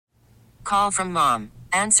call from mom.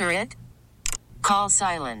 Answer it. Call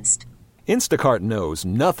silenced. Instacart knows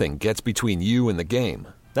nothing gets between you and the game.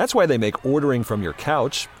 That's why they make ordering from your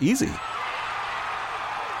couch easy.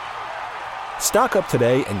 Stock up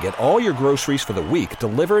today and get all your groceries for the week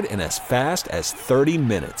delivered in as fast as 30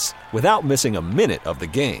 minutes without missing a minute of the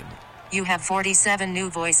game. You have 47 new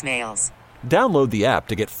voicemails. Download the app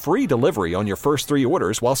to get free delivery on your first 3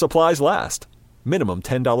 orders while supplies last. Minimum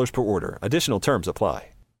 $10 per order. Additional terms apply.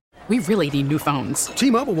 We really need new phones.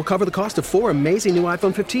 T-Mobile will cover the cost of 4 amazing new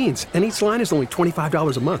iPhone 15s, and each line is only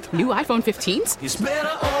 $25 a month. New iPhone 15s? It's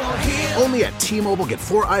better over here. Only at T-Mobile, get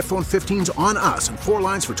 4 iPhone 15s on us and 4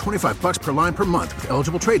 lines for $25 per line per month with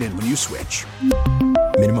eligible trade-in when you switch.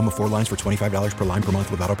 Minimum of 4 lines for $25 per line per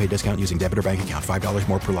month with autopay discount using debit or bank account. $5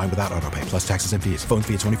 more per line without autopay, plus taxes and fees. Phone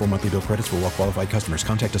fee at 24 monthly bill credits for well-qualified customers.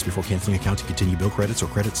 Contact us before canceling account to continue bill credits or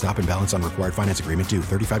credit stop and balance on required finance agreement due.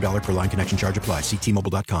 $35 per line connection charge applies. See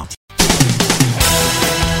T-Mobile.com.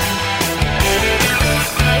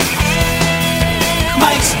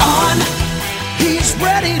 Mike's on. He's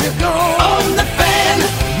ready to go. On the Fan.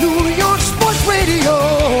 New York Sports Radio.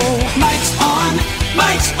 Mike's on.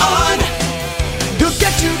 Mike's on. He'll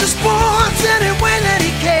get you the sports any way that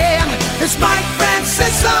he can. It's Mike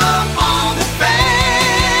Francesa on the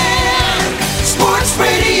Fan. Sports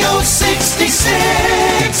Radio 66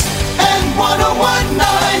 and 101.9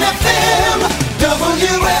 FM.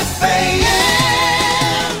 WFAN.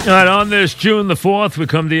 All right, on this June the 4th, we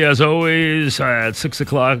come to you as always at 6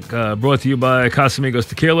 o'clock, brought to you by Casamigos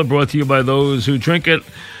Tequila, brought to you by those who drink it,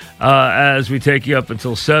 as we take you up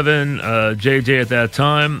until 7. JJ at that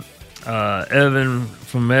time, Evan,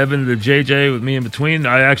 from Evan to JJ with me in between.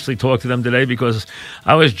 I actually talked to them today because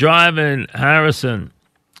I was driving Harrison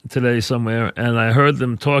today somewhere, and I heard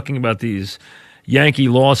them talking about these Yankee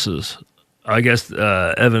losses. I guess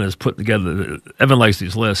Evan has put together. Evan likes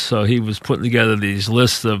these lists, so he was putting together these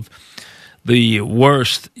lists of the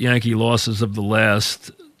worst Yankee losses of the last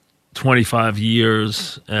 25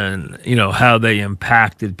 years, and how they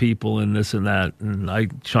impacted people and this and that. And I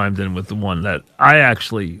chimed in with the one that I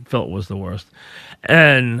actually felt was the worst.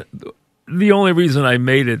 And the only reason I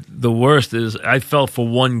made it the worst is I felt for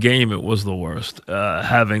one game it was the worst,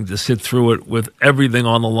 having to sit through it with everything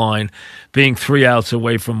on the line, being 3 outs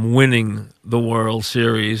away from winning the World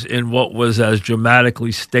Series in what was as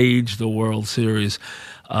dramatically staged a World Series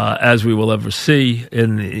as we will ever see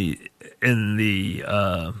in the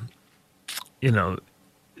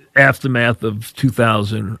aftermath of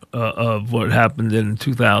 2000, of what happened in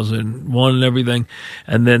 2001 and everything,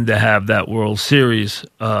 and then to have that World Series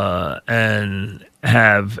and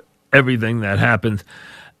have everything that happened,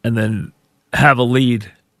 and then have a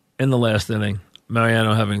lead in the last inning.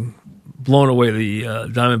 Mariano having blown away the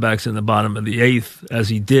Diamondbacks in the bottom of the 8th, as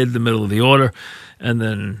he did the middle of the order, and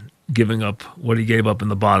then giving up what he gave up in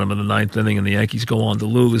the bottom of the 9th inning, and the Yankees go on to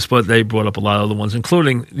lose. But they brought up a lot of other ones,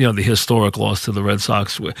 including the historic loss to the Red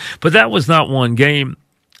Sox. But that was not one game.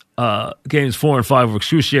 Games 4 and 5 were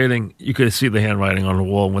excruciating. You could see the handwriting on the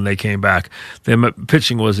wall when they came back. Their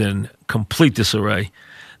pitching was in complete disarray.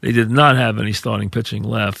 They did not have any starting pitching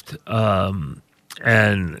left. And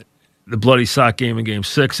the bloody sock game in Game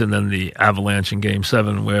 6, and then the avalanche in Game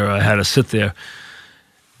 7, where I had to sit there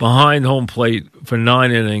behind home plate for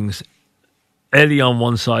 9 innings, Eddie on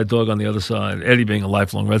one side, Dog on the other side. Eddie being a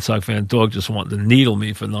lifelong Red Sox fan, Dog just wanted to needle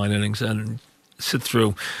me for 9 innings and sit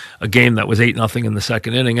through a game that was 8-0 in the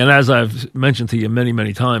second inning. And as I've mentioned to you many,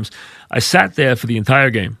 many times, I sat there for the entire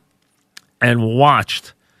game and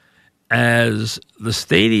watched as the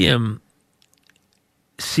stadium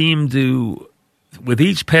seemed to, with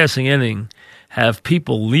each passing inning, have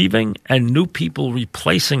people leaving and new people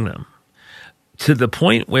replacing them, to the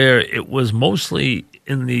point where it was mostly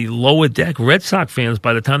in the lower deck Red Sox fans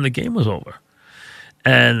by the time the game was over.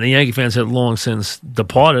 And the Yankee fans had long since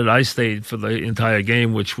departed. I stayed for the entire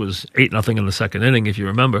game, which was 8-0 in the second inning, if you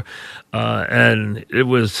remember. And it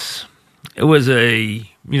was there was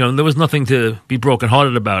nothing to be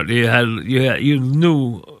brokenhearted about. You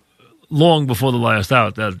knew long before the last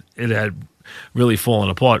out that it had really fallen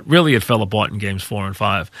apart. Really, it fell apart in Games 4 and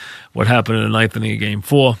 5. What happened in the 9th inning of Game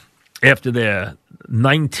 4, after their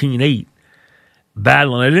 19-8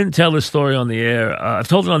 battle, and I didn't tell this story on the air. I've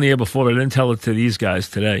told it on the air before, but I didn't tell it to these guys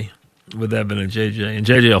today with Evan and JJ. And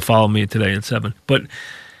JJ will follow me today at 7. But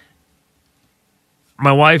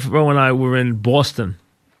my wife, Ro, and I were in Boston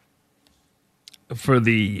for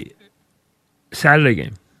the Saturday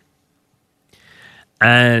game.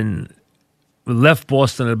 And we left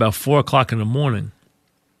Boston at about 4 o'clock in the morning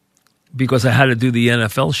because I had to do the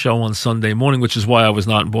NFL show on Sunday morning, which is why I was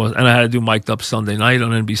not in Boston. And I had to do Mic'd Up Sunday night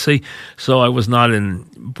on NBC, so I was not in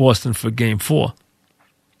Boston for Game 4.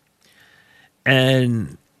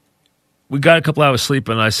 And we got a couple hours sleep,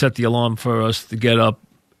 and I set the alarm for us to get up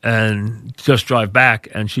and just drive back,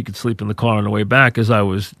 and she could sleep in the car on the way back as I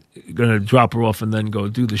was going to drop her off and then go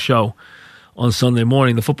do the show on Sunday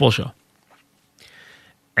morning, the football show.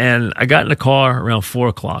 And I got in the car around 4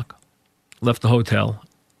 o'clock, left the hotel.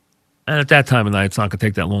 And at that time of night, it's not going to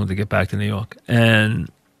take that long to get back to New York. And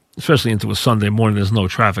especially into a Sunday morning, there's no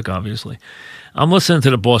traffic, obviously. I'm listening to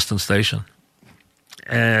the Boston station.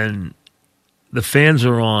 And the fans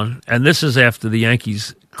are on. And this is after the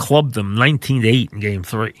Yankees clubbed them 19-8 in Game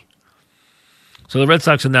 3. So the Red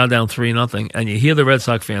Sox are now down 3-0. And you hear the Red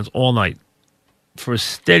Sox fans all night for a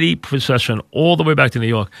steady procession all the way back to New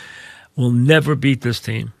York. We'll never beat this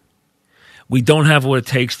team. We don't have what it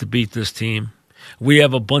takes to beat this team. We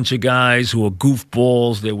have a bunch of guys who are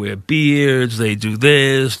goofballs. They wear beards. They do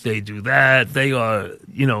this. They do that. They are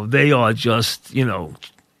just,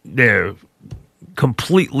 they're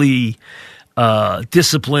completely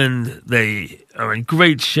disciplined. They are in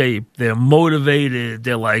great shape. They're motivated.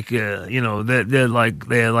 They're like,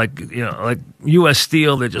 like U.S.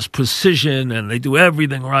 Steel. They're just precision, and they do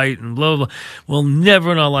everything right, and blah, blah. We'll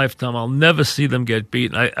never in our lifetime, I'll never see them get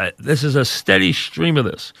beaten. This is a steady stream of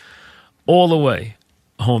this all the way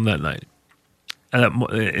home that night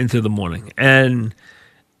into the morning. And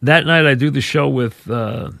that night I do the show with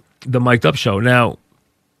the Mic'd Up show. Now,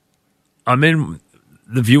 I'm in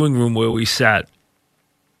the viewing room where we sat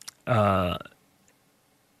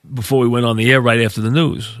before we went on the air right after the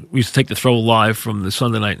news. We used to take the throw live from the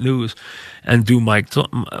Sunday night news and do Mic'd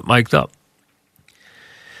Up.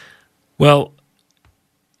 Well,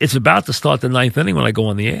 it's about to start the ninth inning when I go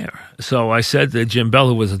on the air. So I said to Jim Bell,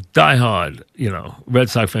 who was a diehard, Red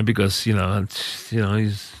Sox fan, because,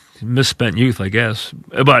 he's misspent youth, I guess.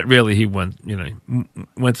 But really, he went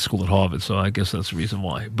to school at Harvard, so I guess that's the reason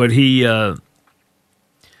why. But he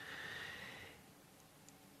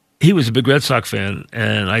was a big Red Sox fan,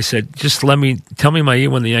 and I said, just tell me my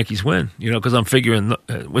year when the Yankees win, because I'm figuring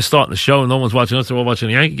we're starting the show and no one's watching us, they're all watching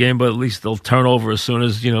the Yankee game, but at least they'll turn over as soon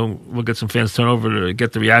as, we'll get some fans turn over to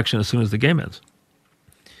get the reaction as soon as the game ends.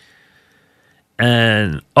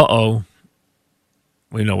 And,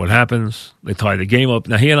 we know what happens. They tie the game up.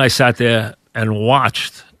 Now, he and I sat there and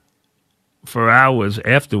watched for hours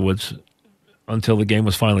afterwards until the game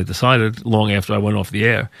was finally decided, long after I went off the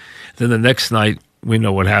air. Then the next night, we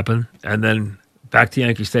know what happened. And then back to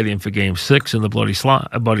Yankee Stadium for Game 6 in the bloody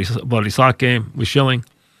slot game with Schilling.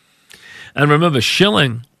 And remember,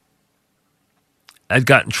 Schilling had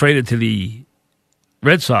gotten traded to the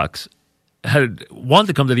Red Sox, had wanted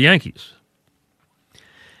to come to the Yankees.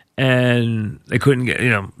 And they couldn't get,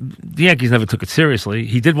 the Yankees never took it seriously.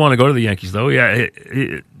 He did want to go to the Yankees, though. Yeah,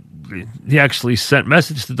 he actually sent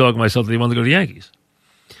messages to Dog and myself that he wanted to go to the Yankees.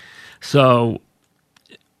 So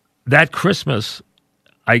that Christmas,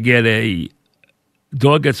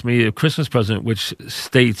 Dog gets me a Christmas present, which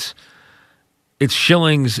states it's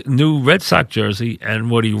Schilling's new Red Sox jersey,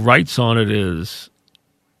 and what he writes on it is,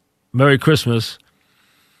 Merry Christmas,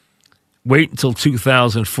 wait until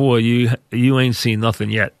 2004, you ain't seen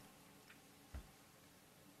nothing yet.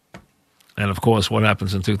 And, of course, what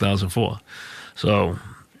happens in 2004? So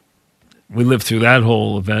we lived through that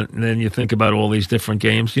whole event, and then you think about all these different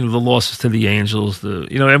games. The losses to the Angels.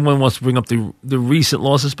 Everyone wants to bring up the recent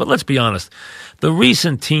losses, but let's be honest. The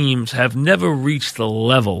recent teams have never reached the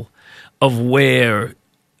level of where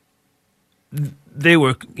they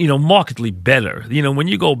were, markedly better. When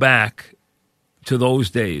you go back to those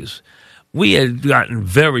days, we had gotten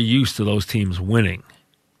very used to those teams winning,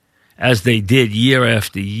 as they did year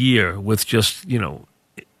after year with just,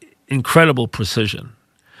 incredible precision.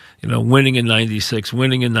 Winning in 96,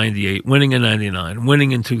 winning in 98, winning in 99,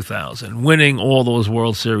 winning in 2000, winning all those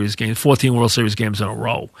World Series games, 14 World Series games in a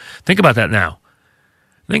row. Think about that now.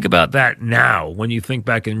 Think about that now when you think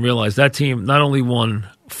back and realize that team not only won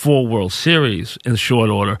 4 World Series in short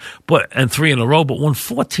order, and 3 in a row, but won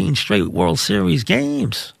 14 straight World Series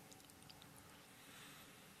games.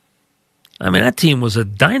 I mean, that team was a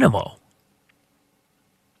dynamo.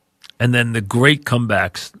 And then the great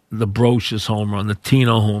comebacks, the Brocious home run, the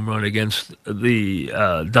Tino home run against the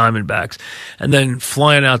Diamondbacks. And then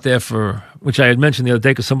flying out there which I had mentioned the other day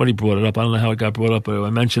because somebody brought it up. I don't know how it got brought up, but I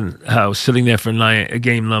mentioned how sitting there for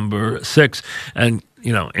game number 6 and,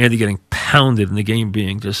 Andy getting pounded and the game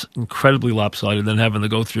being just incredibly lopsided, then having to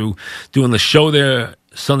go through doing the show there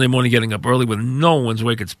Sunday morning getting up early when no one's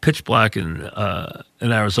awake. It's pitch black in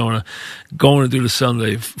Arizona. Going to do the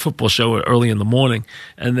Sunday football show early in the morning,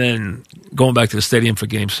 and then going back to the stadium for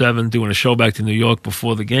Game 7, doing a show back to New York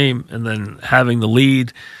before the game, and then having the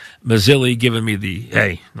lead. Mazzilli giving me the,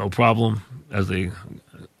 hey, no problem, as the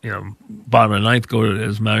bottom of the ninth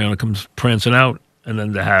as Mariano comes prancing out, and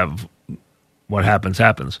then to have what happens.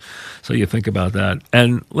 So you think about that.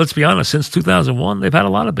 And let's be honest, since 2001, they've had a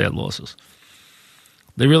lot of bad losses.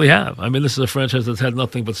 They really have. I mean, this is a franchise that's had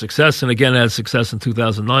nothing but success, and again had success in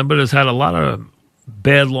 2009, but has had a lot of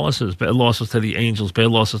bad losses to the Angels,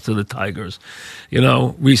 bad losses to the Tigers,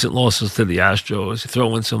 recent losses to the Astros,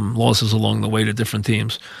 throw in some losses along the way to different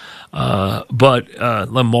teams. But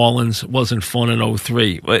the Marlins wasn't fun in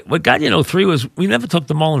 2003. What got you in 2003 was we never took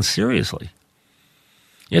the Marlins seriously.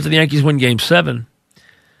 After the Yankees win Game 7,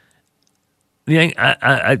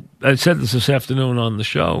 I said this afternoon on the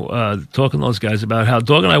show, talking to those guys about how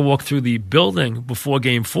Doug and I walked through the building before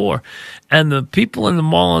Game 4, and the people in the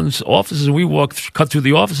Marlins offices, we cut through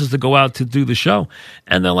the offices to go out to do the show,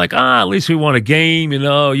 and they're like, at least we won a game,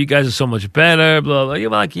 you guys are so much better, blah, blah.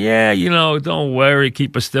 You're like, yeah, don't worry,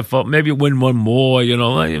 keep a stiff up, maybe you win one more,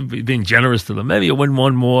 being generous to them, maybe you win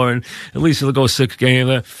one more, and at least it'll go 6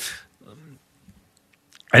 games.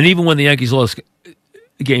 And even when the Yankees lost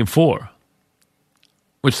Game 4,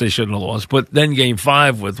 which they shouldn't have lost, but then Game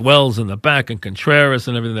 5 with Wells in the back and Contreras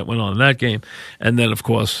and everything that went on in that game, and then, of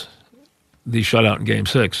course, the shutout in Game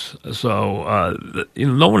 6. So,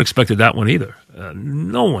 no one expected that one either.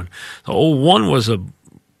 No one. So 2001 was a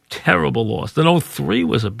terrible loss. Then 2003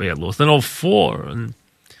 was a bad loss. Then 2004. And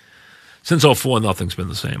since 2004, nothing's been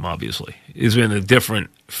the same, obviously. It's been a different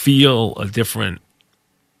feel, a different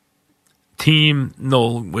team,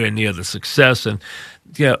 nowhere near the success. And,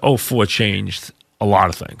 2004 changed a lot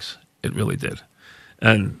of things. It really did.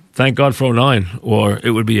 And thank God for 2009, or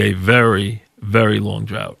it would be a very, very long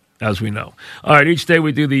drought, as we know. All right, each day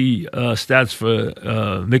we do the stats for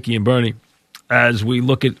Mickey and Bernie as we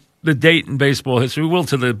look at the date in baseball history. We will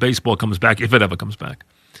till the baseball comes back, if it ever comes back.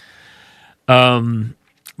 Bernie,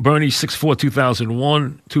 6'4",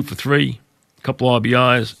 2001, 2 for 3, a couple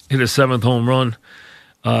RBIs, hit his 7th home run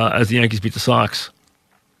as the Yankees beat the Sox.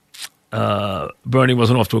 Bernie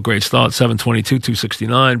wasn't off to a great start, 722,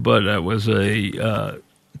 269, but it was a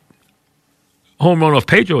home run off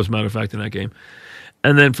Pedro, as a matter of fact, in that game.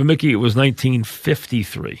 And then for Mickey, it was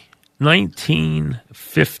 1953.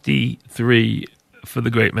 1953 for the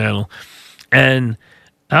great Mantle. And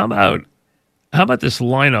how about this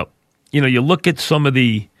lineup? You look at some of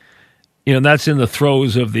the, that's in the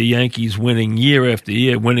throes of the Yankees winning year after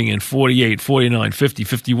year, winning in 48, 49, 50,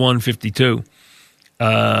 51, 52.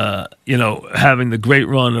 Having the great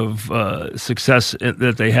run of success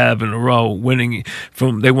that they have in a row, winning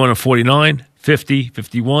they won a 49, 50,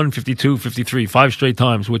 51, 52, 53, 5 straight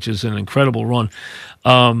times, which is an incredible run.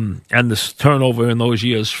 And this turnover in those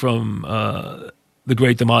years from the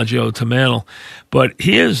great DiMaggio to Mantle. But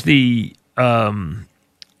here's the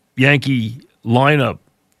Yankee lineup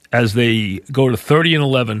as they go to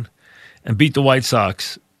 30-11 and beat the White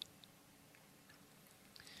Sox.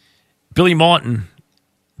 Billy Martin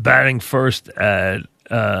batting first at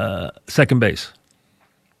second base.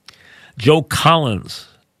 Joe Collins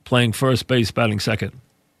playing first base, batting second.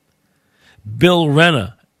 Bill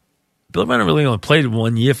Renner. Bill Renner really only played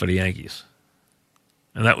 1 year for the Yankees,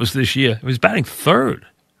 and that was this year. He was batting third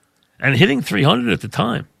and hitting 300 at the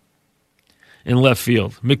time in left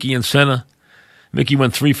field. Mickey in center. Mickey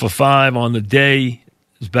went 3 for 5 on the day.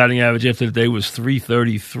 His batting average after the day was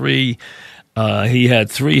 .333. He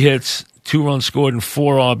had 3 hits, 2 runs scored, and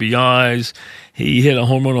 4 RBIs. He hit a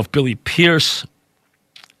home run off Billy Pierce.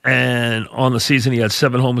 And on the season, he had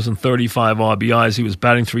 7 homers and 35 RBIs. He was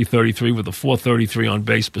batting .333 with a .433 on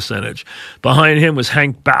base percentage. Behind him was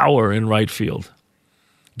Hank Bauer in right field.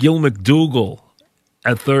 Gil McDougall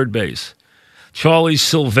at third base. Charlie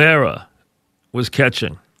Silvera was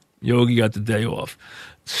catching. Yogi got the day off.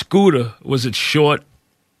 Scooter was at short.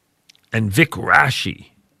 And Vic Raschi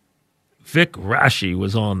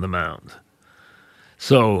was on the mound.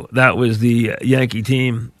 So that was the Yankee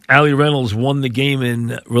team. Allie Reynolds won the game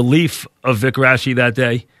in relief of Vic Raschi that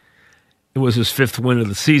day. It was his 5th win of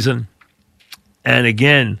the season. And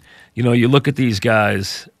again, you look at these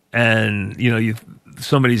guys and,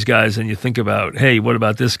 some of these guys and you think about, hey, what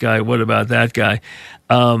about this guy? What about that guy?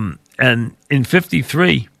 And in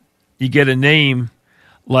 53, you get a name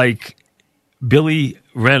like Billy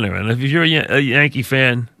Renner. And if you're a Yankee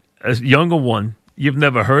fan, a younger one, you've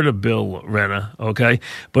never heard of Bill Renner, okay?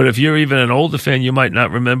 But if you're even an older fan, you might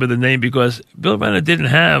not remember the name because Bill Renner didn't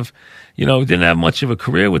have much of a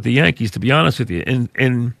career with the Yankees, to be honest with you.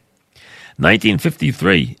 In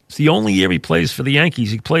 1953, it's the only year he plays for the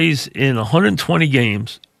Yankees. He plays in 120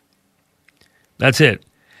 games. That's it.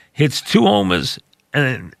 Hits 2 homers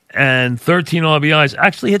and 13 RBIs.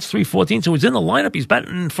 Actually hits .314, so he's in the lineup. He's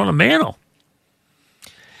batting in front of Mantle.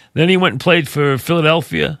 Then he went and played for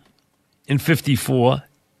Philadelphia in 54.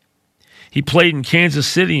 He played in Kansas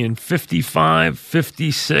City in 55,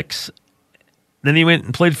 56. Then he went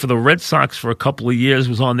and played for the Red Sox for a couple of years,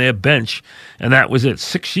 was on their bench, and that was it.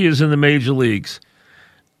 6 years in the major leagues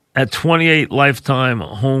at 28 lifetime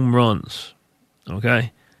home runs.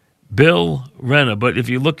 Okay? Bill Renner. But if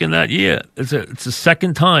you look in that year, it's the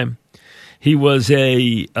second time. He was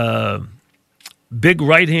a big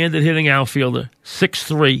right-handed hitting outfielder,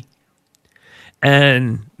 6'3",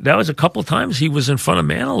 and that was a couple of times he was in front of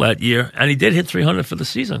Mantle that year, and he did hit 300 for the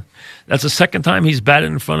season. That's the second time he's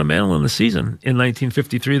batted in front of Mantle in the season in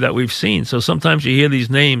 1953 that we've seen. So sometimes you hear these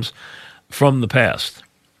names from the past.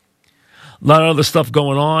 A lot of other stuff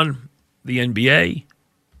going on. The NBA,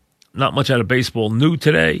 not much out of baseball new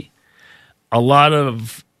today. A lot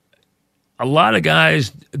of guys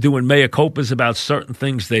doing mea culpas about certain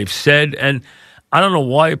things they've said, and I don't know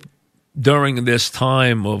why during this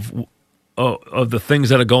time of the things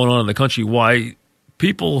that are going on in the country, why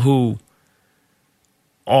people who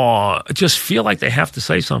just feel like they have to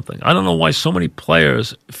say something. I don't know why so many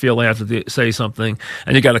players feel they have to say something,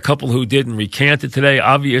 and you got a couple who didn't recant it today.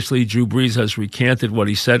 Obviously, Drew Brees has recanted what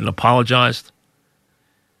he said and apologized.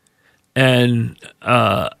 And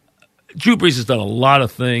Drew Brees has done a lot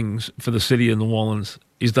of things for the city of New Orleans.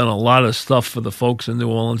 He's done a lot of stuff for the folks in New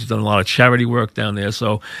Orleans. He's done a lot of charity work down there.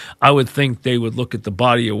 So I would think they would look at the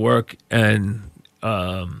body of work and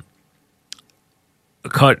cut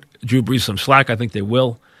Drew Brees some slack. I think they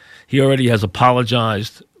will. He already has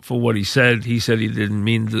apologized for what he said. He said he didn't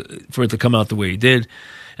mean for it to come out the way he did.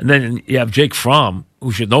 And then you have Jake Fromm,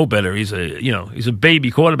 who should know better. He's a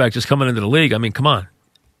baby quarterback just coming into the league. I mean, come on.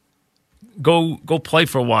 Go play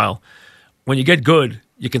for a while. When you get good,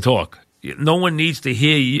 you can talk. No one needs to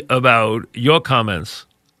hear about your comments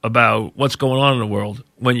about what's going on in the world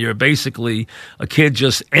when you're basically a kid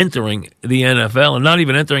just entering the NFL and not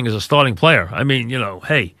even entering as a starting player. I mean,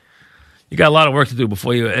 hey, you got a lot of work to do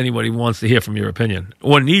before anybody wants to hear from your opinion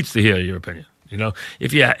or needs to hear your opinion.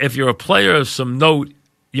 If you're a player of some note,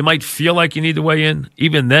 you might feel like you need to weigh in.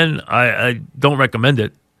 Even then, I don't recommend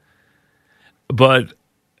it. But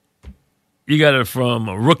you got it from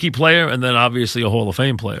a rookie player and then obviously a Hall of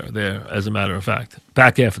Fame player there, as a matter of fact.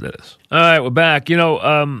 Back after this. All right, we're back.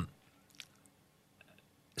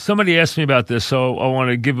 Somebody asked me about this, so I want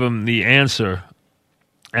to give them the answer.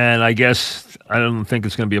 And I guess I don't think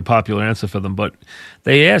it's going to be a popular answer for them, but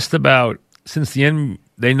they asked about, since they know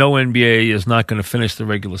NBA is not going to finish the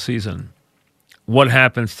regular season, what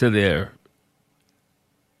happens to their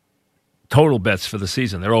total bets for the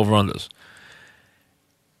season, their over-unders.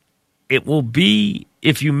 It will be,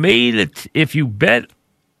 if you bet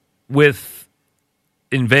with,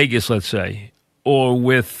 in Vegas, let's say, or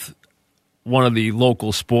with one of the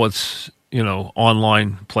local sports,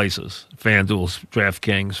 online places, FanDuel,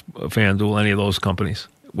 DraftKings, FanDuel, any of those companies,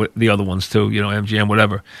 the other ones too, MGM,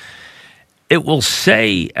 whatever. It will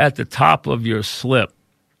say at the top of your slip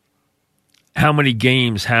how many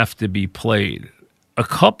games have to be played. A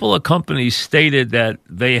couple of companies stated that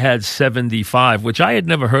they had 75, which I had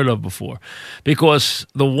never heard of before, because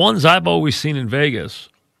the ones I've always seen in Vegas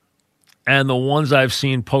and the ones I've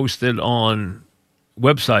seen posted on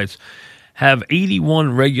websites have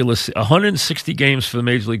 81 160 games for the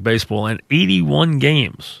Major League Baseball and 81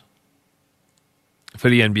 games for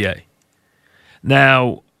the NBA.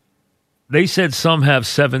 Now, they said some have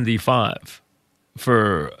 75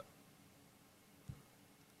 for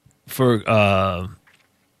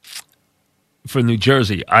New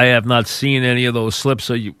Jersey. I have not seen any of those slips,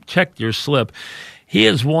 so you checked your slip.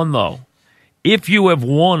 Here's one, though. If you have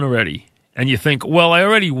won already and you think, well, I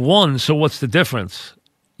already won, so what's the difference?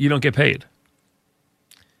 You don't get paid.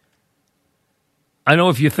 I know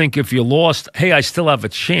if you think if you lost, hey, I still have a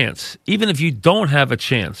chance. Even if you don't have a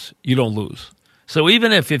chance, you don't lose. So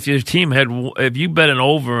even if your team if you bet an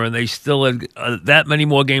over and they still had that many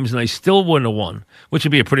more games and they still wouldn't have won, which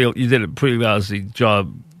would be you did a pretty lousy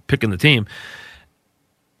job picking the team,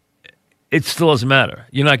 it still doesn't matter.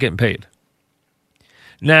 You're not getting paid.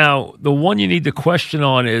 Now, the one you need to question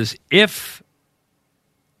on is if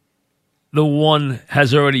the one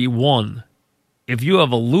has already won, if you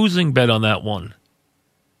have a losing bet on that one,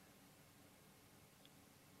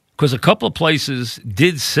 Because a couple of places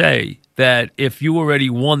did say that if you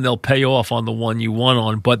already won, they'll pay off on the one you won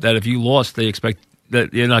on, but that if you lost, they expect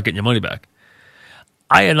that you're not getting your money back.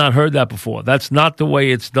 I had not heard that before. That's not the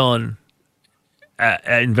way it's done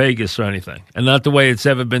in Vegas or anything, and not the way it's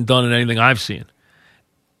ever been done in anything I've seen.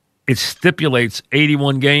 It stipulates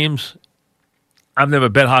 81 games. I've never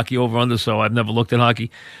bet hockey over-under, so I've never looked at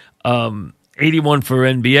hockey. 81 for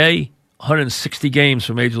NBA, 160 games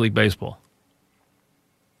for Major League Baseball.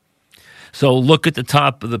 So look at the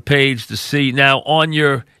top of the page to see. Now,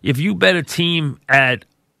 if you bet a team at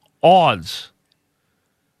odds,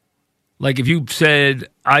 like if you said,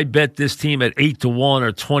 I bet this team at 8-1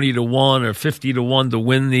 or 20-1 or 50-1 to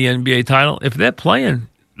win the NBA title, if they're playing,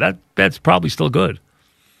 that bet's probably still good.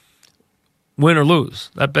 Win or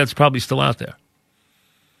lose, that bet's probably still out there.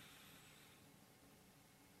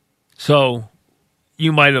 So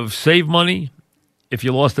you might have saved money if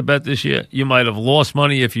you lost a bet this year. You might have lost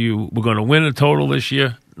money if you were going to win a total this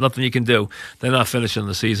year. Nothing you can do. They're not finishing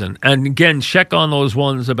the season. And again, check on those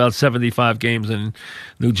ones about 75 games in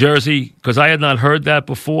New Jersey, because I had not heard that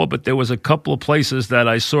before, but there was a couple of places that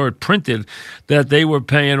I saw it printed that they were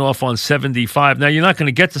paying off on 75. Now, you're not going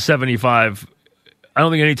to get to 75. I don't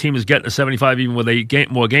think any team is getting a 75 even when they get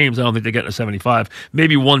more games. I don't think they're getting a 75.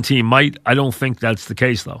 Maybe one team might. I don't think that's the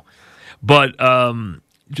case, though. But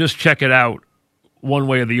just check it out one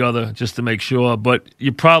way or the other just to make sure. But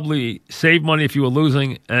you probably save money if you were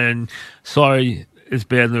losing, and sorry, it's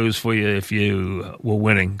bad news for you if you were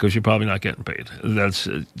winning, because you're probably not getting paid. That's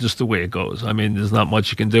just the way it goes. I mean, there's not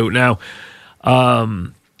much you can do. Now,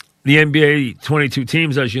 the NBA 22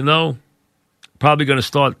 teams, as you know, probably going to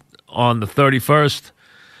start on the 31st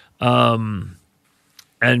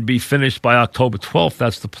and be finished by October 12th.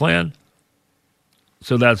 That's the plan.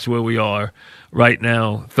 So that's where we are right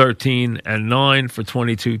now, 13-9 for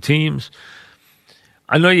 22 teams.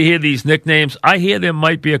 I know you hear these nicknames. I hear there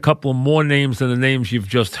might be a couple more names than the names you've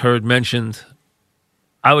just heard mentioned.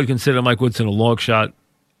 I would consider Mike Woodson a long shot.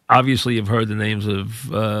 Obviously, you've heard the names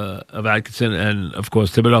of Atkinson and, of course,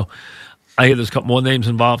 Thibodeau. I hear there's a couple more names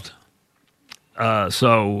involved. But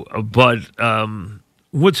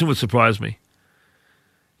Woodson would surprise me.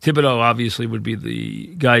 Thibodeau obviously would be the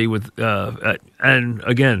guy you would, and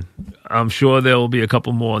again, I'm sure there will be a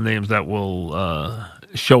couple more names that will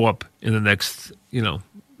show up in the next,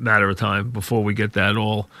 matter of time before we get that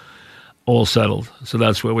all settled. So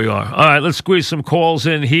that's where we are. All right, let's squeeze some calls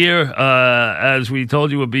in here. As we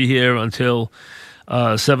told you, we'll be here until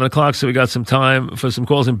 7 o'clock, so we got some time for some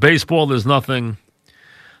calls. In baseball, there's nothing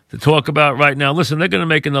to talk about right now. Listen, they're going to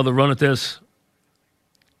make another run at this.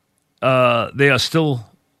 They are still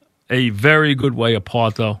a very good way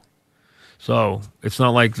apart, though. So it's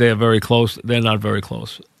not like they're very close. They're not very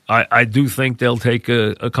close. I do think they'll take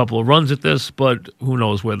a couple of runs at this, but who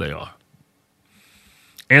knows where they are.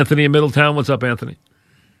 Anthony in Middletown. What's up, Anthony?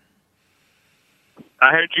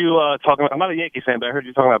 I heard you talking about, I'm not a Yankee fan, but I heard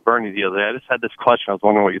you talking about Bernie the other day. I just had this question. I was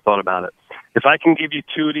wondering what you thought about it. If I can give you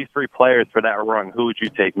two of these three players for that run, who would you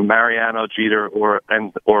take? Mariano, Jeter, or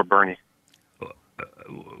Bernie?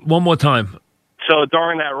 One more time. So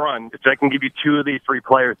during that run, if I can give you two of these three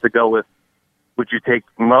players to go with, would you take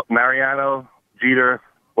Mariano, Jeter,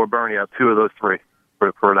 or Bernie out? Two of those three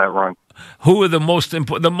for that run. Who are the most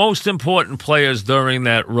important players during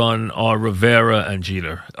that run are Rivera and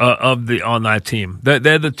Jeter on that team.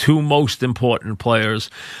 They're the two most important players,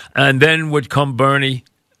 and then would come Bernie.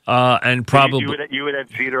 And probably you would have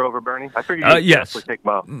Jeter over Bernie. I figured you would yes. Take him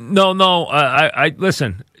up. No. I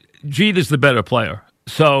listen. Jeter's the better player.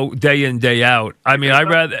 So day in, day out. I mean, I'd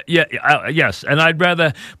rather, yes, and I'd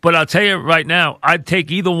rather. But I'll tell you right now, I'd take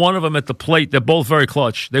either one of them at the plate. They're both very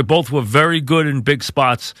clutch. They both were very good in big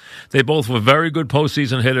spots. They both were very good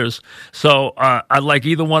postseason hitters. So I'd like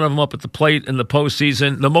either one of them up at the plate in the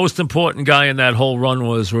postseason. The most important guy in that whole run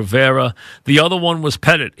was Rivera. The other one was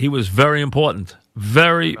Pettit. He was very important.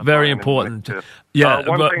 Very, very important. Yeah,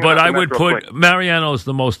 but I would put Mariano's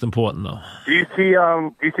the most important, though. Do you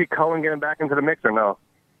see Cullen getting back into the mix or no?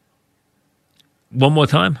 One more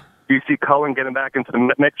time. Do you see Cullen getting back into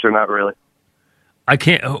the mix or not really? I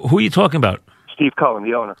can't. Who are you talking about? Steve Cullen,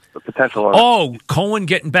 the owner, the potential owner. Oh, Cohen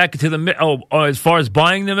getting back into the mix. As far as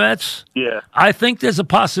buying the Mets? Yeah. I think there's a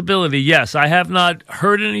possibility, yes. I have not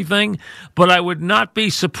heard anything, but I would not be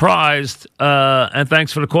surprised, and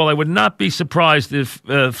thanks for the call, I would not be surprised if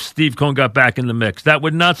Steve Cohen got back in the mix. That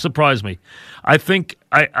would not surprise me. I think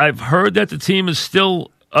I've heard that the team is still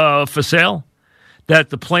for sale, that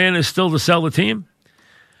the plan is still to sell the team.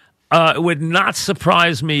 It would not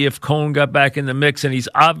surprise me if Cohen got back in the mix, and he's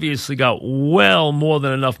obviously got well more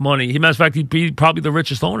than enough money. Matter of fact, he'd be probably the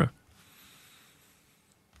richest owner.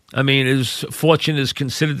 I mean, his fortune is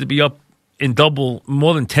considered to be up in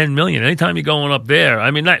more than $10 million. Anytime you're going up there,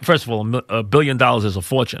 I mean, first of all, $1 billion is a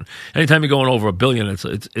fortune. Anytime you're going over $1 billion,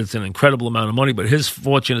 it's an incredible amount of money. But his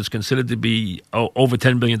fortune is considered to be over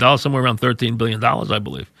 $10 billion, somewhere around $13 billion, I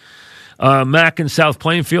believe. Mac in South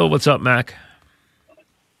Plainfield, what's up, Mac?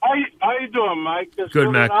 How you doing, Mike? It's Good,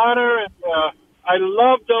 really Mac. an honor, and I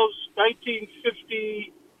love those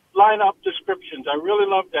 1950 lineup descriptions. I really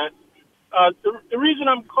love that. The reason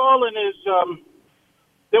I'm calling is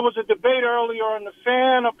there was a debate earlier on the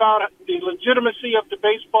Fan about the legitimacy of the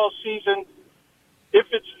baseball season. If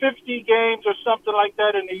it's 50 games or something like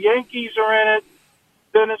that and the Yankees are in it,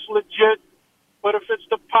 then it's legit. But if it's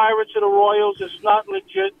the Pirates or the Royals, it's not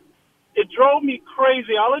legit. It drove me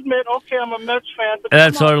crazy. I'll admit, okay, I'm a Mets fan. But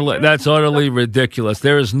That's utterly ridiculous.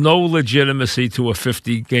 There is no legitimacy to a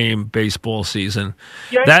 50-game baseball season.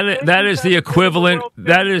 That is the equivalent.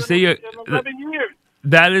 That is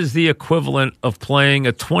the equivalent of playing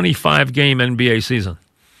a 25-game NBA season.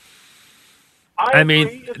 I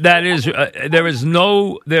mean, there is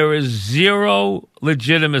zero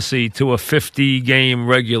legitimacy to a 50-game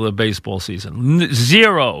regular baseball season.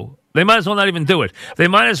 Zero. They might as well not even do it. They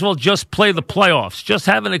might as well just play the playoffs. Just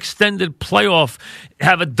have an extended playoff,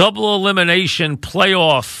 have a double elimination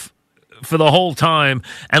playoff for the whole time,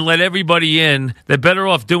 and let everybody in. They're better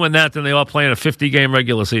off doing that than they are playing a 50-game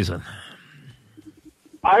regular season.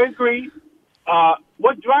 I agree.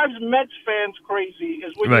 What drives Mets fans crazy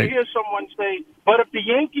is when you hear someone say, but if the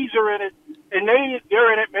Yankees are in it, and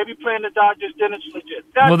they're in it, maybe playing the Dodgers, then it's legit.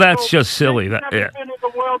 That's just silly. They've never been in the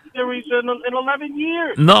World Series in 11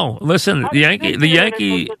 years. No, listen, the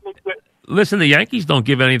Yankees don't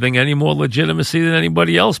give anything any more legitimacy than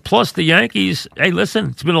anybody else. Plus, the Yankees, hey, listen,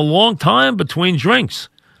 it's been a long time between drinks.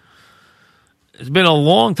 It's been a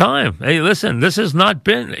long time. Hey, listen, this has not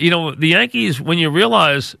been, the Yankees, when you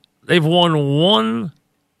realize they've won one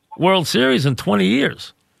World Series in 20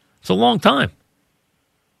 years. It's a long time.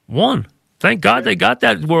 One. Thank God they got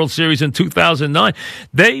that World Series in 2009.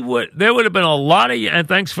 There would have been a lot of, and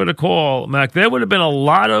thanks for the call, Mac, there would have been a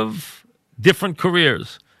lot of different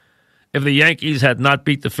careers if the Yankees had not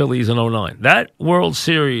beat the Phillies in 2009. That World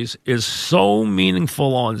Series is so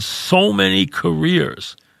meaningful on so many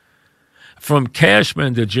careers. From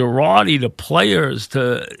Cashman to Girardi to players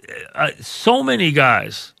to so many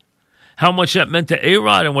guys, how much that meant to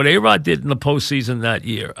A-Rod and what A-Rod did in the postseason that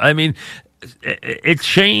year. I mean, it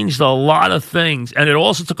changed a lot of things, and it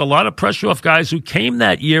also took a lot of pressure off guys who came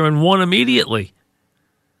that year and won immediately.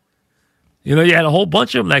 You had a whole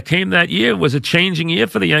bunch of them that came that year. It was a changing year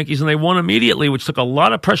for the Yankees, and they won immediately, which took a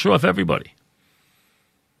lot of pressure off everybody.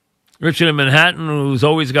 Richard in Manhattan, who's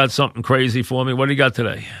always got something crazy for me. What do you got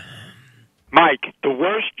today? Mike, the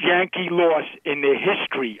worst Yankee loss in the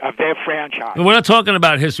history of their franchise. We're not talking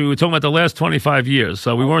about history. We're talking about the last 25 years,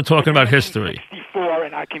 so we weren't talking about history. 64,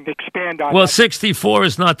 and I can expand on Well, that. 64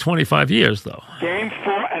 is not 25 years, though. Game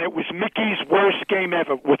 4, and it was Mickey's worst game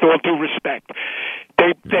ever, with all due respect.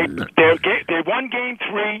 They won Game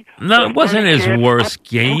 3. No, it wasn't his worst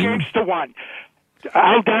game. 2-1.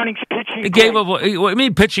 Al Downing's pitching. He gave up. What do you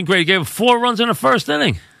mean pitching great? He gave up 4 runs in the first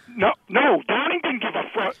inning. No, Downing didn't give up.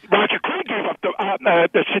 Roger Craig gave up the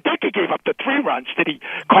Sadecki gave up the 3 runs to the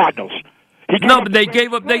Cardinals. But they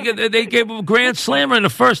gave up. They gave up a grand slammer in the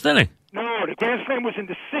first inning. No, the grand slam was in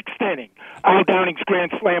the 6th inning. Al Downing's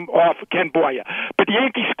grand slam off Ken Boyer. But the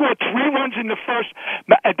Yankees scored 3 runs in the first.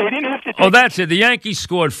 They didn't have to. That's it. The Yankees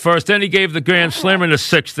scored first. Then he gave the grand slammer in the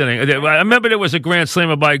 6th inning. I remember there was a grand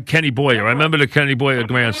slammer by Kenny Boyer. I remember the Kenny Boyer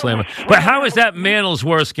grand slammer. But how is that Mantle's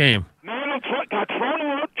worst game? Mantle got thrown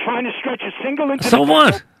out trying to stretch a single into So the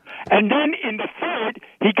what? field. And then in the 3rd,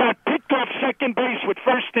 he got picked off second base with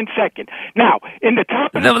 1st and 2nd. Now, in the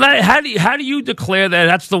top of how do you declare that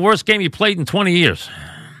that's the worst game he played in 20 years?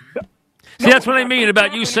 See, that's what I mean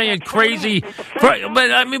about you saying crazy.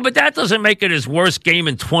 But that doesn't make it his worst game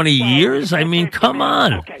in 20 years. I mean, come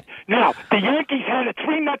on. Okay. Now, the Yankees had a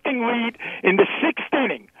 3-0 lead in the 6th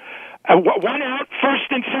inning. 1 out, 1st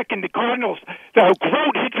and 2nd. The Cardinals.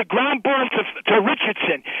 Grote hits a ground ball to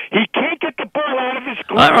Richardson. He can't get the ball out of his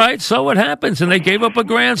glove. All right, so what happens? And they gave up a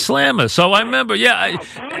grand slammer. So I remember, Richard.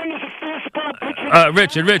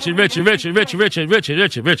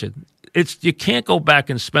 You can't go back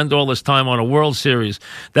and spend all this time on a World Series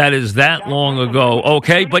that is that long ago.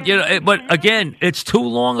 Okay, but again, it's too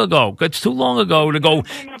long ago. It's too long ago to go.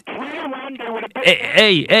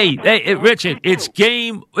 Hey, Richard,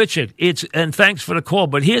 and thanks for the call,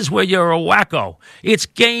 but here's where you're a wacko. It's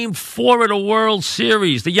Game 4 of the World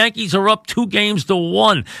Series. The Yankees are up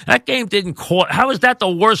 2-1. That game didn't cost. How is that the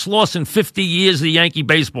worst loss in 50 years of the Yankee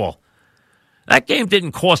baseball? That game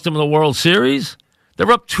didn't cost them the World Series.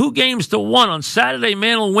 They're up 2-1 on Saturday.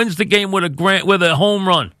 Mantle wins the game with a home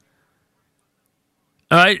run.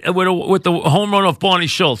 All right, with the home run of Barney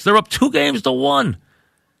Schultz. They're up 2-1.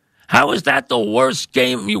 How is that the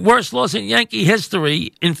worst loss in Yankee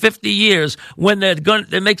history in 50 years when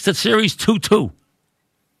that makes the series 2-2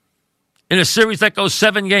 in a series that goes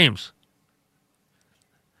 7 games?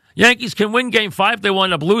 Yankees can win Game 5. They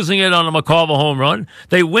wind up losing it on a McCarver home run.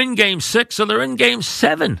 They win Game 6, so they're in Game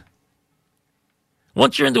 7.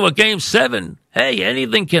 Once you're into a Game 7, hey,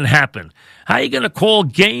 anything can happen. How are you going to call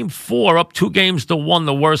Game 4 up 2-1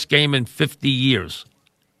 the worst game in 50 years?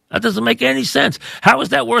 That doesn't make any sense. How is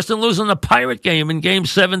that worse than losing the Pirate game in Game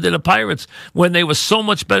 7 to the Pirates when they were so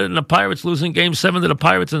much better than the Pirates losing Game 7 to the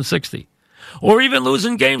Pirates in 60? Or even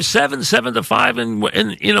losing Game 7,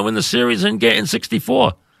 7-5 in the series in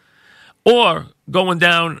 64? Or going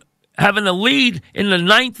down, having a lead in the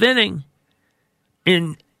 9th inning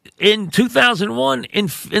in 2001 in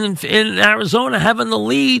Arizona, having the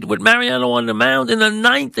lead with Mariano on the mound in the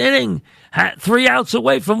 9th inning, 3 outs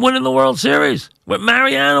away from winning the World Series with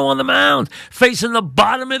Mariano on the mound, facing the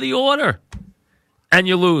bottom of the order, and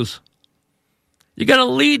you lose. You got a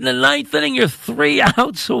lead in the 9th inning, you're 3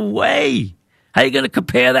 outs away. How are you going to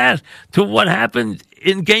compare that to what happened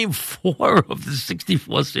in Game 4 of the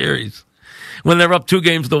 64 series when they're up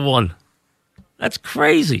 2-1? That's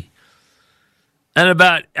crazy. And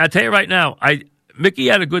I'll tell you right now, Mickey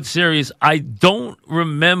had a good series. I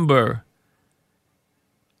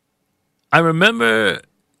remember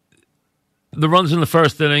the runs in the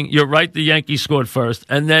first inning. You're right, the Yankees scored first.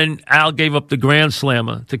 And then Al gave up the grand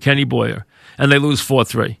slammer to Kenny Boyer, and they lose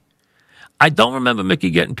 4-3. I don't remember Mickey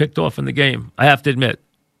getting picked off in the game, I have to admit.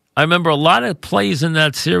 I remember a lot of plays in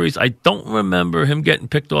that series. I don't remember him getting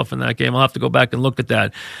picked off in that game. I'll have to go back and look at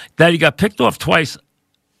that. That he got picked off twice,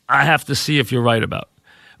 I have to see if you're right about.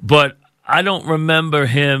 But I don't remember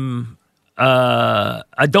him.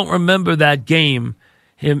 I don't remember that game.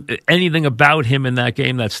 Anything about him in that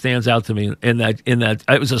game that stands out to me. In that,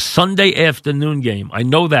 it was a Sunday afternoon game. I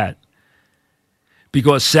know that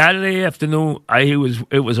because Saturday afternoon,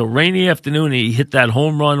 it was a rainy afternoon. He hit that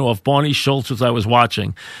home run off Barney Schultz as I was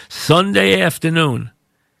watching. Sunday afternoon.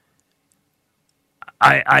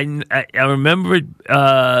 I remember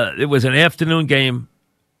it was an afternoon game.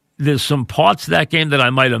 There's some parts of that game that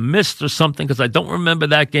I might have missed or something because I don't remember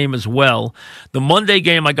that game as well. The Monday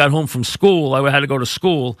game, I got home from school. I had to go to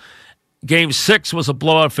school. Game 6 was a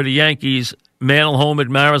blowout for the Yankees. Mantle homered,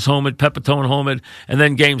 Maris homered, Pepitone homered, and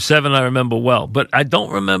then Game 7 I remember well. But I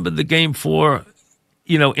don't remember the Game 4,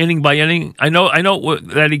 inning by inning. I know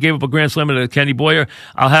that he gave up a grand slam to Kenny Boyer.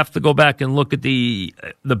 I'll have to go back and look at the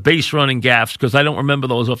base running gaffes because I don't remember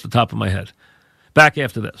those off the top of my head. Back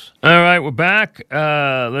after this. All right, we're back.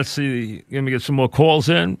 Let's see. Let me get some more calls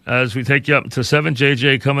in as we take you up to 7.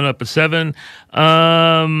 JJ coming up at 7.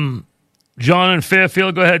 John in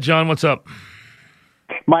Fairfield. Go ahead, John. What's up?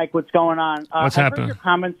 Mike, what's going on? What's I've happening? Heard your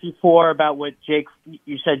comments before about what you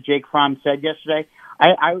said Jake Fromm said yesterday.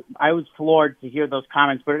 I was floored to hear those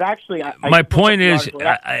comments, but it actually... My point is,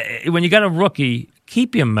 when you got a rookie...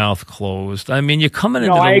 Keep your mouth closed. I mean, you're coming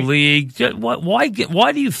into the league. Why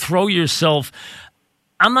do you throw yourself?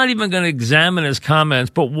 I'm not even going to examine his comments,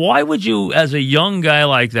 but why would you, as a young guy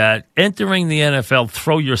like that, entering the NFL,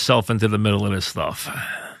 throw yourself into the middle of this stuff?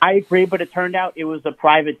 I agree, but it turned out it was a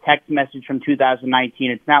private text message from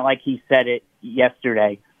 2019. It's not like he said it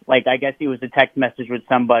yesterday. Like, I guess it was a text message with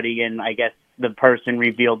somebody, and I guess the person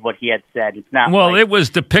revealed what he had said. It's not. Well, it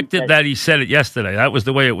was depicted that he said it yesterday. That was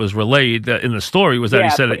the way it was relayed in the story. Was that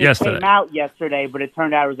he said it yesterday? It came out yesterday, but it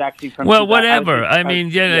turned out it was actually from. Well, whatever. I mean,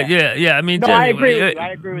 yeah. I mean, no, I agree.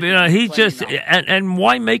 I agree with you. He just and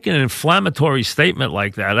why make an inflammatory statement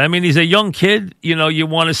like that? I mean, he's a young kid. You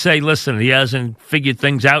want to say, listen, he hasn't figured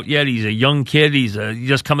things out yet. He's a young kid. He's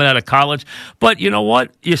just coming out of college. But you know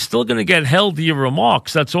what? You're still going to get held to your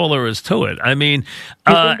remarks. That's all there is to it. I mean,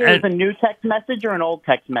 do you think it was a new text message or an old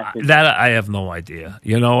text message? That I have no idea.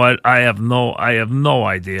 You know what? I have no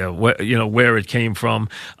idea where it came from.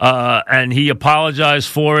 And he apologized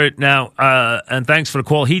for it. Now, and thanks for the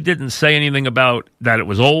call. He didn't say anything about that it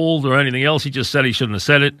was old or anything else. He just said he shouldn't have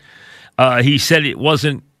said it. He said it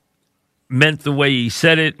wasn't meant the way he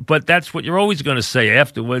said it, but that's what you're always going to say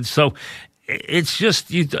afterwards. So it's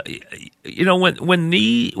just when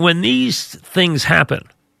these things happen.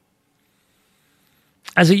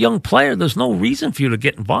 As a young player, there's no reason for you to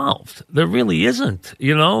get involved. There really isn't.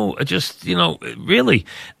 Really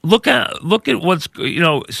look at what's,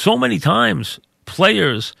 so many times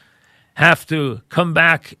players have to come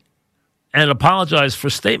back and apologize for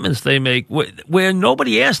statements they make where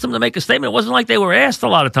nobody asked them to make a statement. It wasn't like they were asked a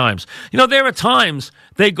lot of times. There are times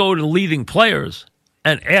they go to leading players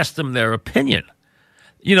and ask them their opinion.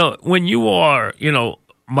 When you are,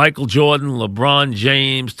 Michael Jordan, LeBron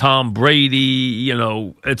James, Tom Brady,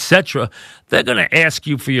 etc., they're going to ask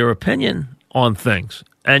you for your opinion on things.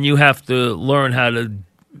 And you have to learn how to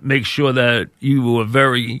make sure that you are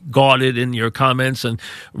very guarded in your comments and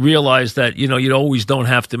realize that, you always don't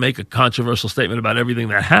have to make a controversial statement about everything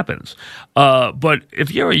that happens. But if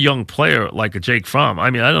you're a young player like a Jake Fromm, I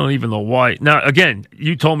don't even know why. Now, again,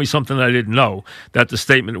 you told me something I didn't know, that the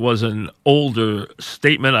statement was an older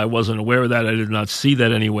statement. I wasn't aware of that. I did not see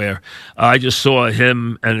that anywhere. I just saw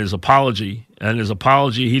him and his apology. And his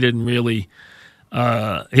apology, he didn't really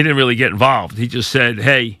get involved. He just said,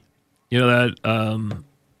 hey,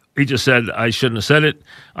 he just said, I shouldn't have said it.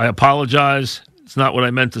 I apologize. It's not what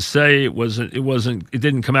I meant to say. It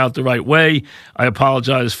didn't come out the right way. I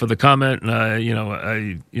apologize for the comment, and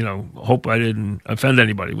I hope I didn't offend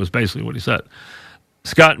anybody, was basically what he said.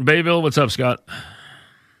 Scott in Bayville, what's up, Scott?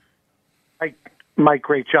 Mike,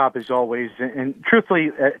 great job as always. And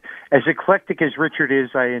truthfully, as eclectic as Richard is,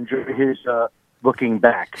 I enjoy his looking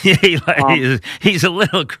back. He's a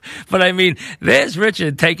little, but there's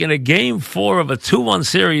Richard taking a game 4 of a 2-1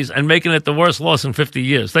 series and making it the worst loss in 50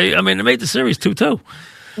 years. They made the series 2-2.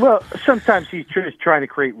 Well, sometimes he's just trying to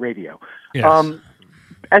create radio. Yes.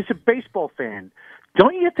 As a baseball fan,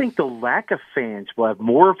 don't you think the lack of fans will have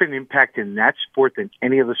more of an impact in that sport than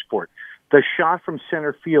any other sport? The shot from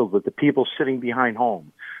center field with the people sitting behind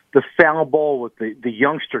home, the foul ball with the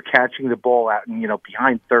youngster catching the ball out and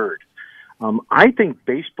behind third. I think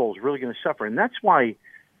baseball is really going to suffer, and that's why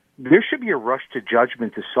there should be a rush to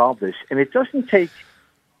judgment to solve this. And it doesn't take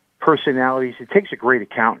personalities; it takes a great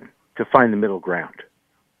accountant to find the middle ground.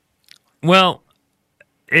 Well,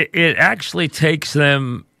 it actually takes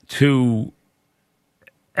them to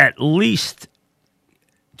at least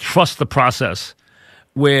trust the process,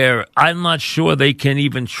 where I'm not sure they can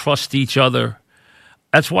even trust each other.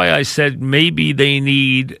 That's why I said maybe they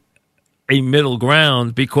need a middle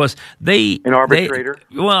ground, because an arbitrator.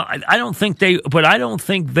 I don't think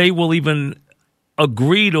they will even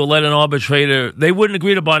agree to let an arbitrator. They wouldn't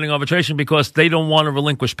agree to binding arbitration because they don't want to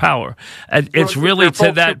relinquish power. And it's really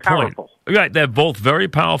to that point. Right, they're both very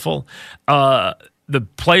powerful. The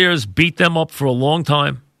players beat them up for a long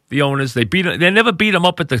time. The owners, they never beat them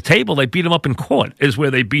up at the table. They beat them up in court, is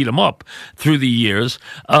where they beat them up through the years.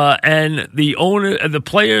 And the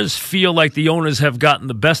players feel like the owners have gotten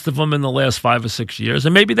the best of them in the last 5 or 6 years,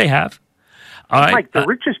 and maybe they have. All right. Mike, the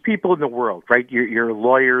richest people in the world, right? Your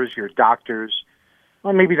lawyers, your doctors.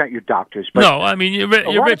 Well, maybe not your doctors, but no. You're rich. A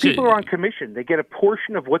lot of people are on commission. They get a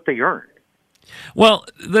portion of what they earn. Well,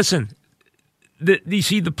 listen. You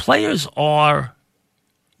see, the players are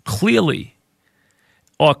clearly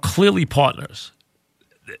partners,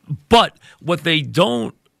 but what they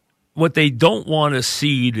don't want to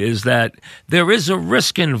cede is that there is a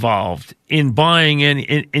risk involved in buying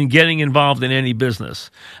in getting involved in any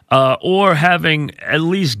business, or having at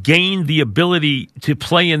least gained the ability to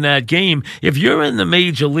play in that game. If you're in the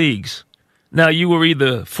major leagues, now you were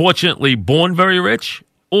either fortunately born very rich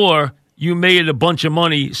or you made a bunch of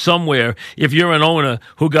money somewhere. If you're an owner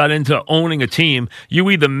who got into owning a team, you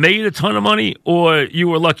either made a ton of money or you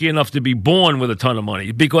were lucky enough to be born with a ton of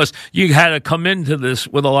money, because you had to come into this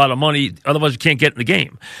with a lot of money. Otherwise, you can't get in the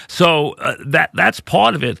game. So that's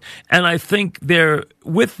part of it. And I think there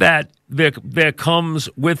comes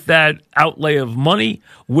with that outlay of money,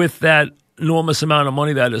 with that enormous amount of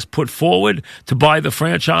money that is put forward to buy the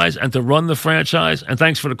franchise and to run the franchise. And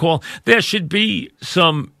thanks for the call. There should be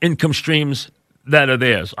some income streams that are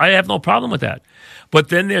theirs. I have no problem with that. But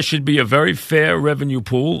then there should be a very fair revenue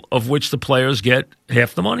pool of which the players get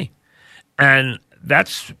half the money. And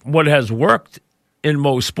that's what has worked in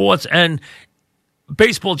most sports. And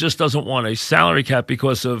baseball just doesn't want a salary cap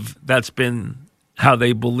because of that's been how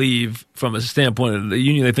they believe from a standpoint of the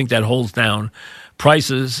union. They think that holds down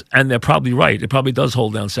prices, and they're probably right. It probably does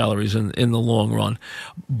hold down salaries in the long run.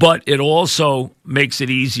 But it also makes it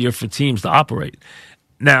easier for teams to operate.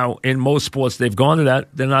 Now, in most sports, they've gone to that.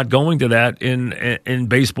 They're not going to that in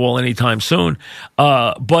baseball anytime soon.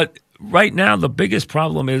 But right now, the biggest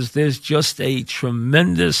problem is there's just a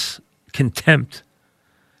tremendous contempt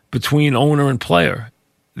between owner and player.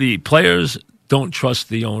 The players don't trust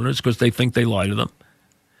the owners because they think they lie to them.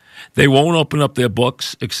 They won't open up their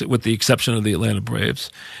books, with the exception of the Atlanta Braves.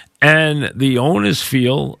 And the owners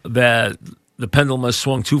feel that the pendulum has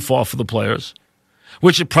swung too far for the players,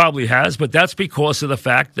 which it probably has, but that's because of the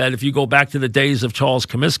fact that if you go back to the days of Charles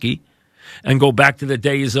Comiskey, and go back to the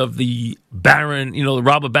days of the Barron, the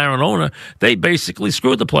Robert Barron owner, they basically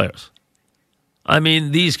screwed the players. I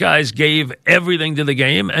mean, these guys gave everything to the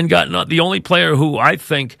game and got not the only player who I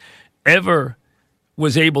think ever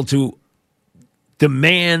was able to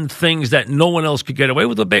demand things that no one else could get away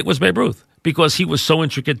with was Babe Ruth, because he was so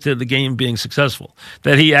intricate to the game being successful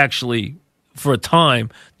that he actually, for a time,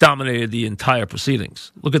 dominated the entire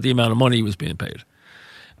proceedings. Look at the amount of money he was being paid.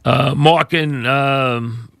 Mark go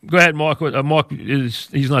ahead, Mark. Mark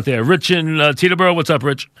he's not there. Rich in Teterboro. What's up,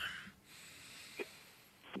 Rich?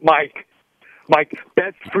 Mike,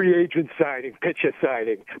 best free agent signing, pitcher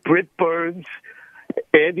signing. Britt Burns,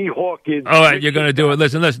 Andy Hawkins. All right, you're going to do it.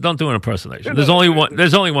 Listen, don't do an impersonation. There's only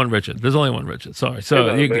one Richard. Sorry. So,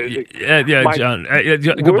 John.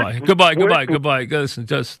 Goodbye. Listen,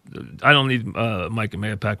 I don't need Mike and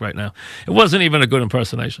Mayorpack right now. It wasn't even a good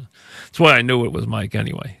impersonation. That's why I knew it was Mike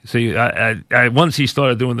anyway. See, I once he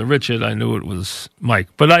started doing the Richard, I knew it was Mike.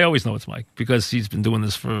 But I always know it's Mike because he's been doing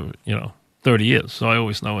this for 30 years. So I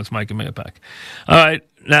always know it's Mike and Mayorpack. All right,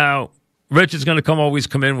 now. Rich is going to always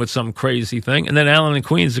come in with some crazy thing, and then Alan in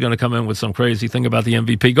Queens is going to come in with some crazy thing about the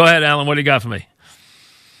MVP. Go ahead, Alan. What do you got for me?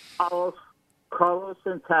 Carlos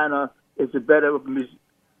Santana is a better Bernie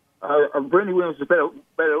Williams is a better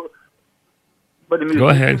musician Go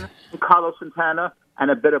ahead. than Carlos Santana and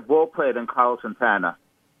a better ball player than Carlos Santana.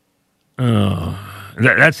 Oh,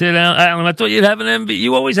 that's it, Alan. I thought you'd have an MVP.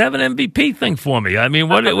 You always have an MVP thing for me. I mean,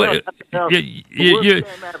 what? The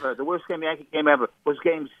worst Yankee game ever was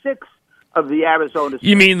Game 6. Of the Arizona.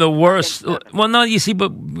 You mean the worst? Well, no, you see,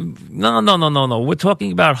 but no. We're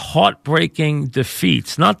talking about heartbreaking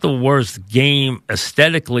defeats, not the worst game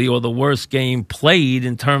aesthetically or the worst game played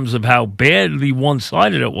in terms of how badly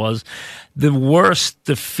one-sided it was. The worst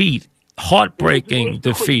defeat, heartbreaking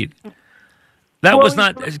defeat. That was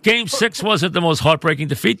not Game 6. Wasn't the most heartbreaking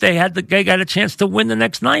defeat. They got a chance to win the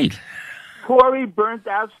next night. Corey burnt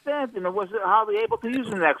out Stanton and wasn't hardly able to use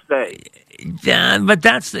him the next day. Yeah, but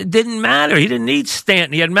it didn't matter. He didn't need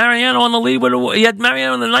Stanton. He had Mariano on the lead. He had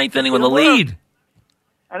Mariano in the ninth inning with a lead.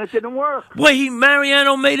 And it didn't work. Well,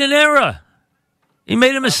 Mariano made an error. He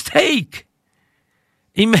made a mistake.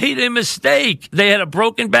 They had a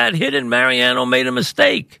broken bat hit, and Mariano made a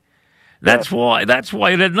mistake. That's why it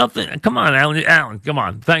had nothing. Come on, Alan, come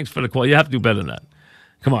on. Thanks for the call. You have to do better than that.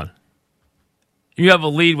 Come on. You have a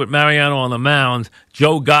lead with Mariano on the mound.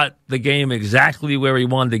 Joe got the game exactly where he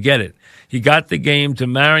wanted to get it. He got the game to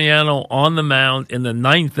Mariano on the mound in the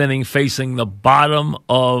ninth inning facing the bottom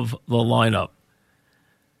of the lineup.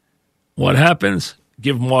 What happens?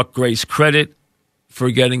 Give Mark Grace credit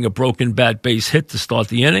for getting a broken bat base hit to start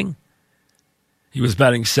the inning. He was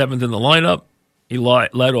batting seventh in the lineup. He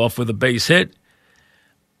led off with a base hit.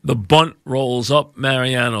 The bunt rolls up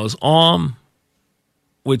Mariano's arm,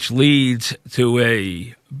 which leads to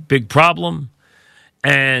a big problem,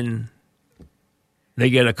 and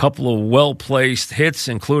they get a couple of well-placed hits,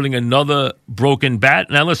 including another broken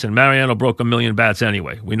bat. Now, listen, Mariano broke 1 million bats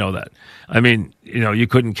anyway. We know that. I mean, you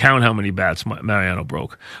couldn't count how many bats Mariano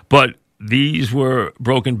broke. But these were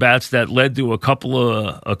broken bats that led to a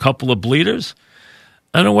couple of bleeders,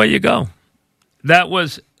 and away you go. That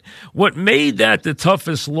was what made that the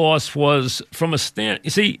toughest loss was from a stand.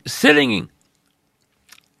 You see, sitting.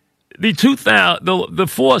 The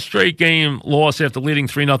 4 straight game loss after leading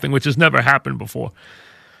 3-0, which has never happened before,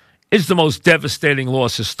 is the most devastating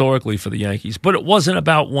loss historically for the Yankees. But it wasn't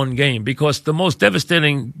about one game because the most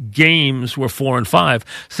devastating games were 4 and 5.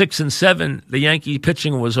 6 and 7, the Yankee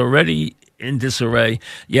pitching was already in disarray.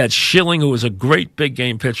 You had Schilling, who was a great big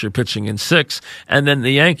game pitcher, pitching in 6. And then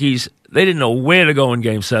the Yankees, they didn't know where to go in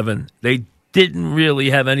Game 7. They didn't really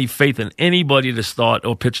have any faith in anybody to start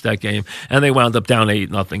or pitch that game, and they wound up down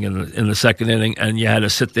 8-0 in the second inning, and you had to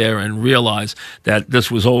sit there and realize that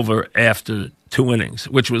this was over after 2 innings,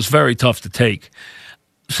 which was very tough to take.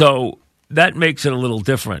 So that makes it a little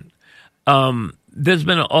different. There's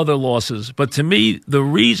been other losses, but to me, the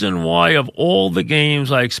reason why of all the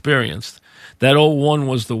games I experienced, that 0-1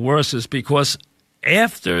 was the worst is because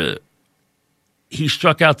after he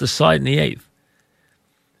struck out the side in the 8th,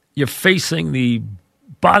 you're facing the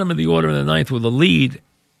bottom of the order in the 9th with a lead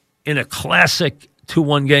in a classic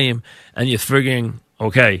 2-1 game, and you're figuring,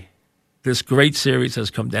 okay, this great series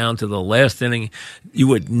has come down to the last inning. You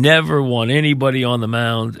would never want anybody on the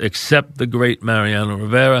mound except the great Mariano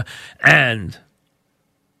Rivera, and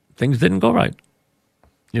things didn't go right.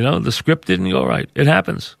 The script didn't go right. It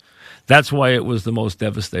happens. That's why it was the most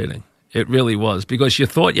devastating. It really was, because you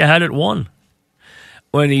thought you had it won.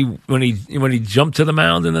 When he jumped to the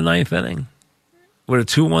mound in the 9th inning with a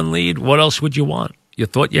 2-1 lead, what else would you want? You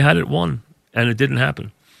thought you had it won, and it didn't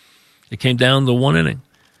happen. It came down to one inning.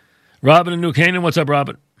 Robin in New Canaan, what's up,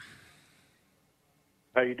 Robin?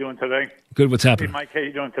 How you doing today? Good, what's happening? Hey, Mike, how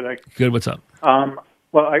you doing today? Good, what's up?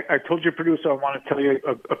 Well, I told your producer I want to tell you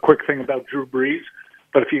a quick thing about Drew Brees,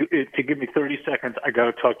 but if you give me 30 seconds, I got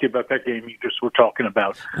to talk to you about that game you just were talking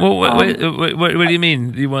about. Well, what do you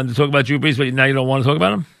mean? You wanted to talk about Drew Brees, but now you don't want to talk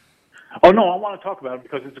about him? Oh, no, I want to talk about him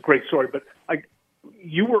because it's a great story, but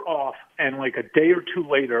you were off, and like a day or two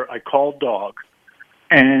later, I called Dog,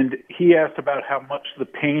 and he asked about how much the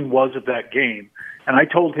pain was of that game. And I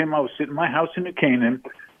told him I was sitting in my house in New Canaan,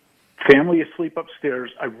 family asleep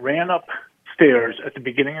upstairs. I ran upstairs at the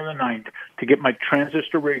beginning of the ninth to get my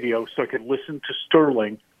transistor radio so I could listen to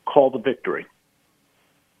Sterling call the victory.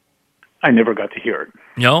 I never got to hear it.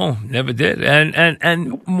 No, never did.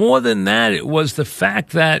 And more than that, it was the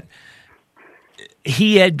fact that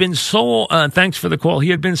he had been so, thanks for the call,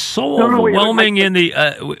 he had been so overwhelming in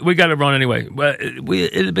the, we got to run anyway.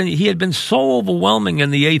 He had been so overwhelming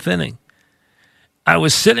in the eighth inning. I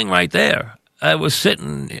was sitting right there. I was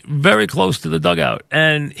sitting very close to the dugout,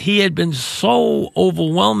 and he had been so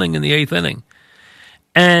overwhelming in the eighth inning.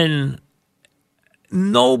 And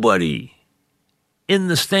nobody in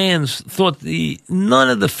the stands none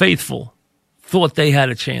of the faithful thought they had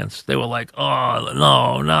a chance. They were like, oh,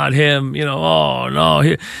 no, not him. Oh,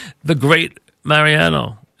 no. The great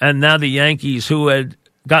Mariano. And now the Yankees, who had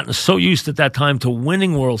gotten so used at that time to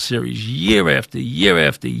winning World Series year after year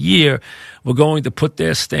after year, were going to put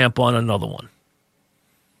their stamp on another one.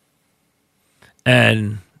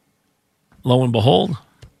 And lo and behold,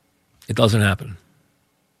 it doesn't happen.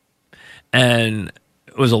 And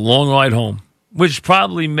it was a long ride home, which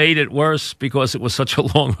probably made it worse because it was such a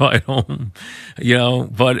long ride home,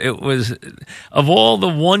 but it was, of all the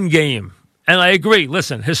one game, and I agree,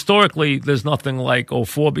 listen, historically, there's nothing like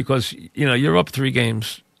 04 because, you're up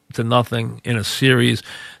 3-0 in a series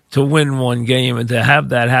to win one game, and to have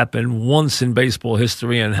that happen once in baseball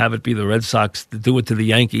history and have it be the Red Sox to do it to the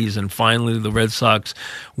Yankees, and finally the Red Sox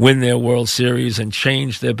win their World Series and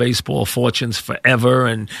change their baseball fortunes forever.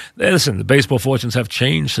 And listen, the baseball fortunes have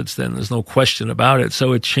changed since then. There's no question about it.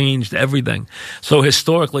 So it changed everything. So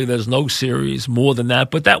historically, there's no series more than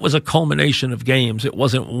that, but that was a culmination of games. It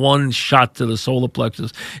wasn't one shot to the solar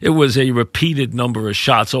plexus. It was a repeated number of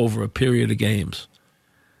shots over a period of games.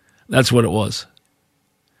 That's what it was.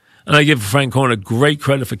 And I give Francona great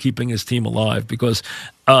credit for keeping his team alive, because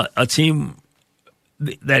a team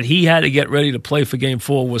that he had to get ready to play for Game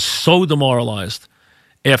 4 was so demoralized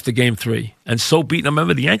after Game 3 and so beaten. I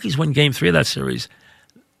remember the Yankees won Game 3 of that series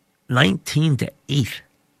 19-8.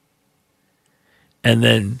 And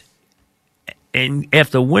then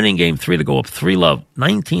after winning Game 3 to go up 3-0,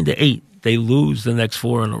 19-8, they lose the next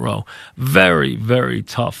 4 in a row. Very, very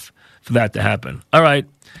tough for that to happen. All right.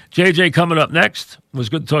 JJ coming up next. It was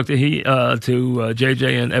good to talk to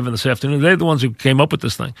JJ and Evan this afternoon. They're the ones who came up with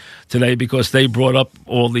this thing today because they brought up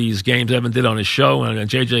all these games Evan did on his show, and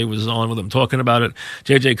JJ was on with them talking about it.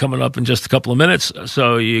 JJ coming up in just a couple of minutes,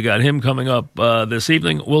 so you got him coming up this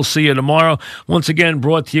evening. We'll see you tomorrow. Once again,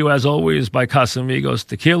 brought to you, as always, by Casamigos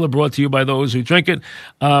Tequila, brought to you by those who drink it.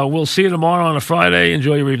 We'll see you tomorrow on a Friday.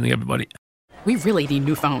 Enjoy your evening, everybody. We really need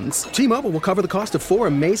new phones. T-Mobile will cover the cost of 4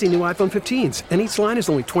 amazing new iPhone 15s, and each line is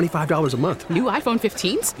only $25 a month. New iPhone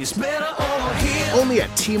 15s? It's better over here. Only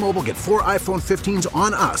at T-Mobile, get 4 iPhone 15s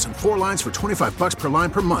on us and 4 lines for $25 per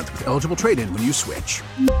line per month with eligible trade-in when you switch.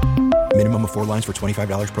 Minimum of 4 lines for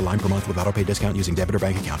 $25 per line per month with autopay discount using debit or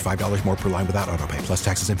bank account. $5 more per line without autopay, plus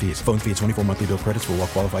taxes and fees. Phone fee at 24 monthly bill credits for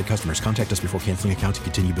well-qualified customers. Contact us before canceling account to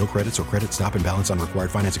continue bill credits or credit stop and balance on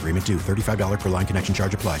required finance agreement due. $35 per line connection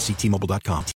charge applies. See T-Mobile.com.